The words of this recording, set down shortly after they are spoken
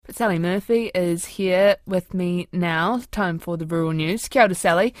Sally Murphy is here with me now. Time for the rural news. Kia ora,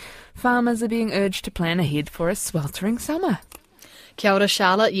 Sally. Farmers are being urged to plan ahead for a sweltering summer. Kia ora,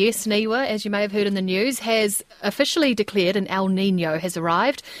 Charlotte. Yes, NIWA, as you may have heard in the news, has officially declared an El Niño has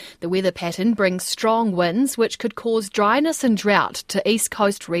arrived. The weather pattern brings strong winds, which could cause dryness and drought to east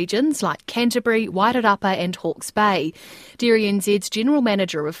coast regions like Canterbury, Wairarapa and Hawke's Bay. Dairy NZ's General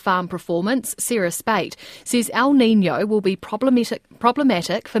Manager of Farm Performance, Sarah Spate, says El Niño will be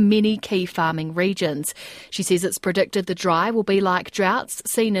problematic for many key farming regions. She says it's predicted the dry will be like droughts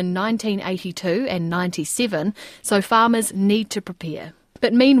seen in 1982 and 97, so farmers need to prepare.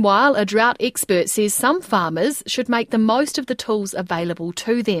 But meanwhile, a drought expert says some farmers should make the most of the tools available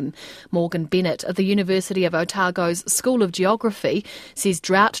to them. Morgan Bennett of the University of Otago's School of Geography says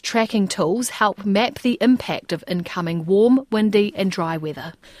drought tracking tools help map the impact of incoming warm, windy and dry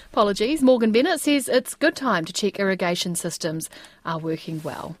weather. Morgan Bennett says it's a good time to check irrigation systems are working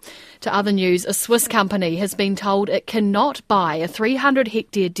well. To other news, a Swiss company has been told it cannot buy a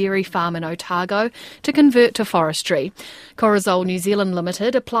 300-hectare dairy farm in Otago to convert to forestry. Corozol New Zealand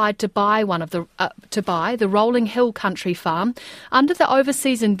Limited applied to buy the Rolling Hill Country Farm under the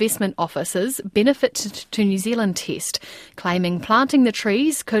Overseas Investment Office's Benefit to New Zealand test, claiming planting the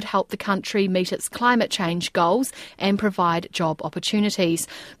trees could help the country meet its climate change goals and provide job opportunities.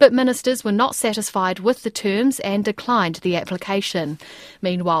 But ministers were not satisfied with the terms and declined the application.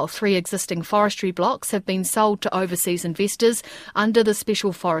 Meanwhile, 3 existing forestry blocks have been sold to overseas investors under the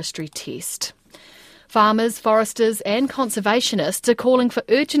special forestry test. Farmers, foresters and conservationists are calling for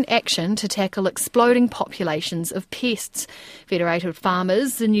urgent action to tackle exploding populations of pests. Federated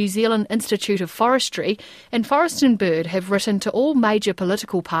Farmers, the New Zealand Institute of Forestry and Forest and Bird have written to all major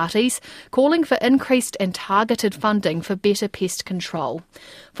political parties calling for increased and targeted funding for better pest control.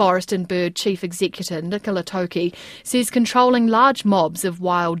 Forest and Bird Chief Executive Nicola Toki says controlling large mobs of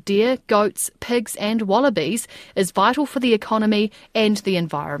wild deer, goats, pigs and wallabies is vital for the economy and the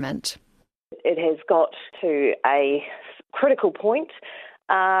environment. It has got to a critical point,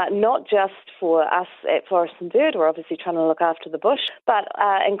 not just for us at Forest and Bird, we're obviously trying to look after the bush, but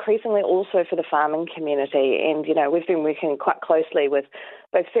increasingly also for the farming community. And, we've been working quite closely with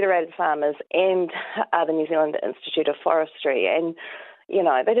both Federated Farmers and the New Zealand Institute of Forestry. And,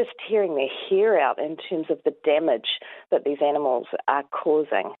 they're just tearing their hair out in terms of the damage that these animals are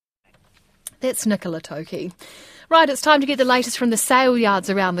causing. That's Nicola Toki. Right, it's time to get the latest from the sale yards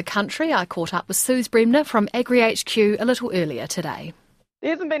around the country. I caught up with Suze Bremner from Agri-HQ a little earlier today.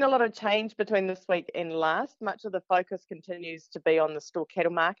 There hasn't been a lot of change between this week and last. Much of the focus continues to be on the store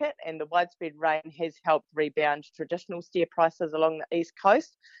cattle market, and the widespread rain has helped rebound traditional steer prices along the east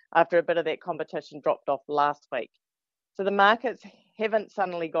coast after a bit of that competition dropped off last week. So the markets haven't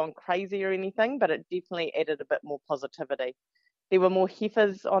suddenly gone crazy or anything, but it definitely added a bit more positivity. There were more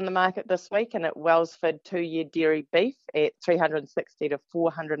heifers on the market this week, and at Wellsford 2-year dairy beef at 360 to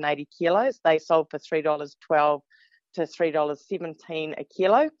 480 kilos. They sold for $3.12 to $3.17 a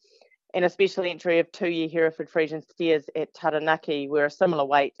kilo. And a special entry of 2-year Hereford Friesian steers at Taranaki were a similar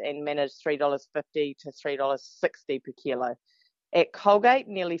weight and managed $3.50 to $3.60 per kilo. At Colgate,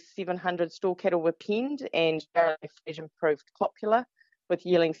 nearly 700 store cattle were penned, and Friesian proved popular, with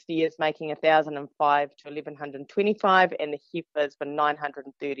yearling steers making $1,005 to $1,125 and the heifers were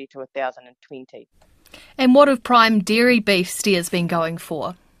 $930 to $1,020. And what have prime dairy beef steers been going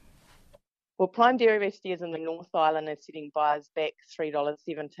for? Well, prime dairy beef steers in the North Island are setting buyers back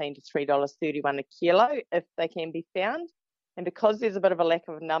 $3.17 to $3.31 a kilo if they can be found. And because there's a bit of a lack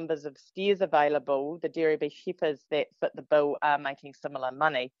of numbers of steers available, the dairy beef heifers that fit the bill are making similar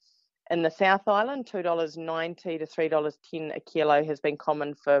money. In the South Island, $2.90 to $3.10 a kilo has been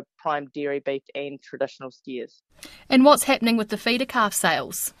common for prime dairy beef and traditional steers. And what's happening with the feeder calf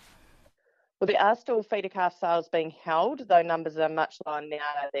sales? Well, there are still feeder calf sales being held, though numbers are much lower now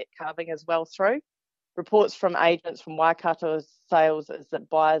that calving is well through. Reports from agents from Waikato sales is that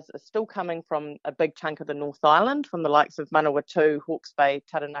buyers are still coming from a big chunk of the North Island, from the likes of Manawatu, Hawke's Bay,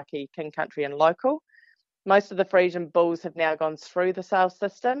 Taranaki, King Country and local. Most of the Friesian bulls have now gone through the sales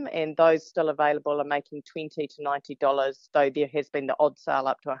system, and those still available are making $20 to $90, though there has been the odd sale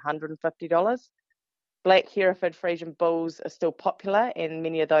up to $150. Black Hereford Friesian bulls are still popular, and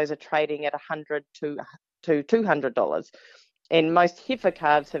many of those are trading at $100 to $200. And most heifer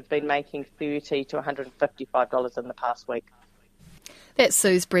calves have been making $30 to $155 in the past week. That's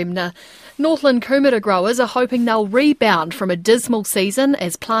Suze Bremner. Northland kumara growers are hoping they'll rebound from a dismal season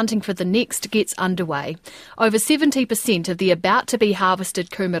as planting for the next gets underway. Over 70% of the about-to-be harvested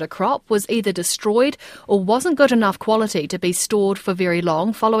kumara crop was either destroyed or wasn't good enough quality to be stored for very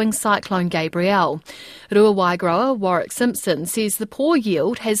long following Cyclone Gabrielle. Ruawai grower Warwick Simpson says the poor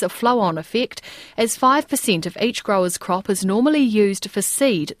yield has a flow-on effect as 5% of each grower's crop is normally used for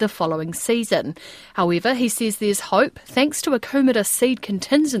seed the following season. However, he says there's hope thanks to a kumara seed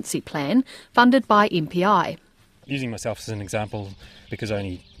contingency plan funded by MPI. Using myself as an example, because I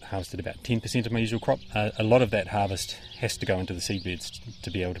only harvested about 10% of my usual crop, a lot of that harvest has to go into the seed beds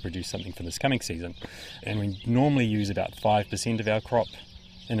to be able to produce something for this coming season. And we normally use about 5% of our crop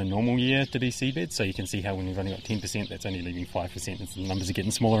in a normal year to be seedbeds, so you can see how when we've only got 10%, that's only leaving 5%, and the numbers are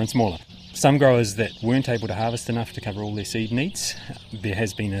getting smaller and smaller. Some growers that weren't able to harvest enough to cover all their seed needs, there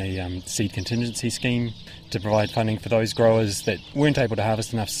has been a seed contingency scheme to provide funding for those growers that weren't able to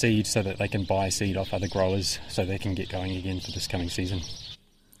harvest enough seed so that they can buy seed off other growers so they can get going again for this coming season.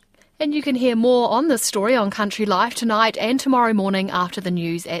 And you can hear more on this story on Country Life tonight and tomorrow morning after the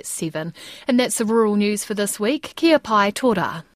news at 7. And that's the rural news for this week. Kia pai tōra.